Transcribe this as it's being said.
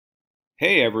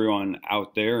Hey everyone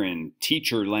out there in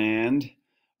teacher land.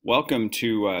 Welcome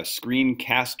to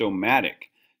Screencast-o-matic.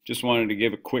 Just wanted to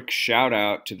give a quick shout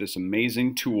out to this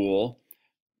amazing tool,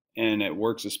 and it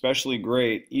works especially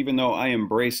great. Even though I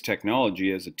embrace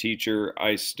technology as a teacher,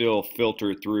 I still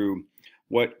filter through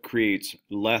what creates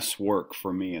less work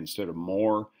for me instead of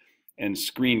more. And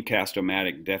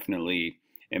Screencast-o-matic definitely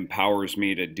empowers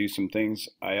me to do some things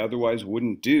I otherwise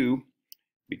wouldn't do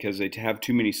because they have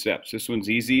too many steps. This one's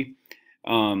easy.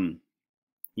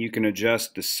 You can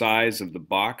adjust the size of the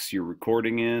box you're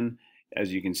recording in.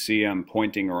 As you can see, I'm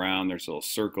pointing around. There's a little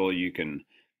circle. You can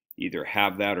either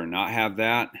have that or not have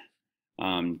that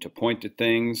to point to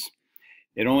things.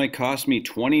 It only cost me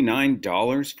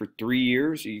 $29 for 3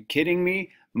 years. Are you kidding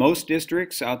me? Most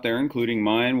districts out there, including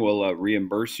mine, will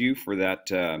reimburse you for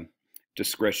that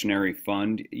discretionary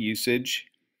fund usage.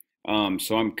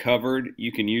 So I'm covered.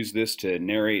 You can use this to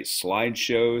narrate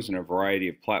slideshows in a variety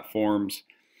of platforms,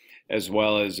 as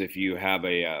well as if you have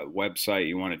a website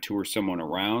you want to tour someone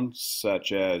around,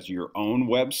 such as your own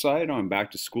website on back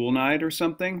to school night or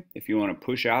something. If you want to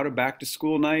push out a back to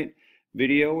school night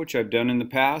video, which I've done in the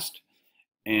past,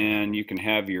 and you can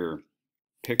have your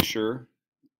picture,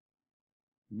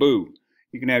 boo,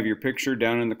 you can have your picture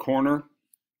down in the corner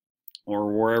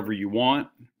or wherever you want,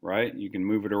 right? You can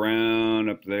move it around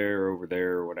up there, over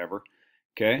there, or whatever.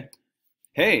 Okay.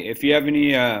 Hey, if you have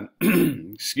any,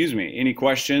 excuse me, any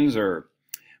questions or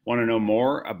want to know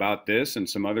more about this and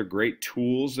some other great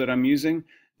tools that I'm using,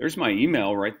 there's my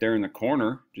email right there in the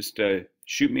corner. Just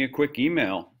shoot me a quick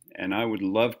email, and I would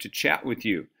love to chat with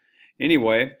you.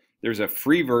 Anyway, there's a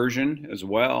free version as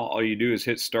well. All you do is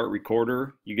hit Start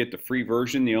Recorder. You get the free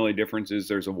version. The only difference is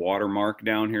there's a watermark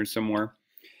down here somewhere.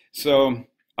 So,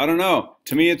 I don't know.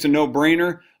 To me, it's a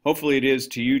no-brainer. Hopefully it is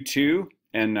to you too.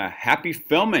 And happy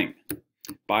filming.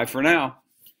 Bye for now.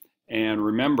 And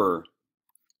remember,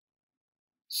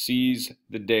 seize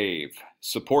the Dave.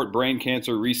 Support brain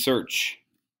cancer research.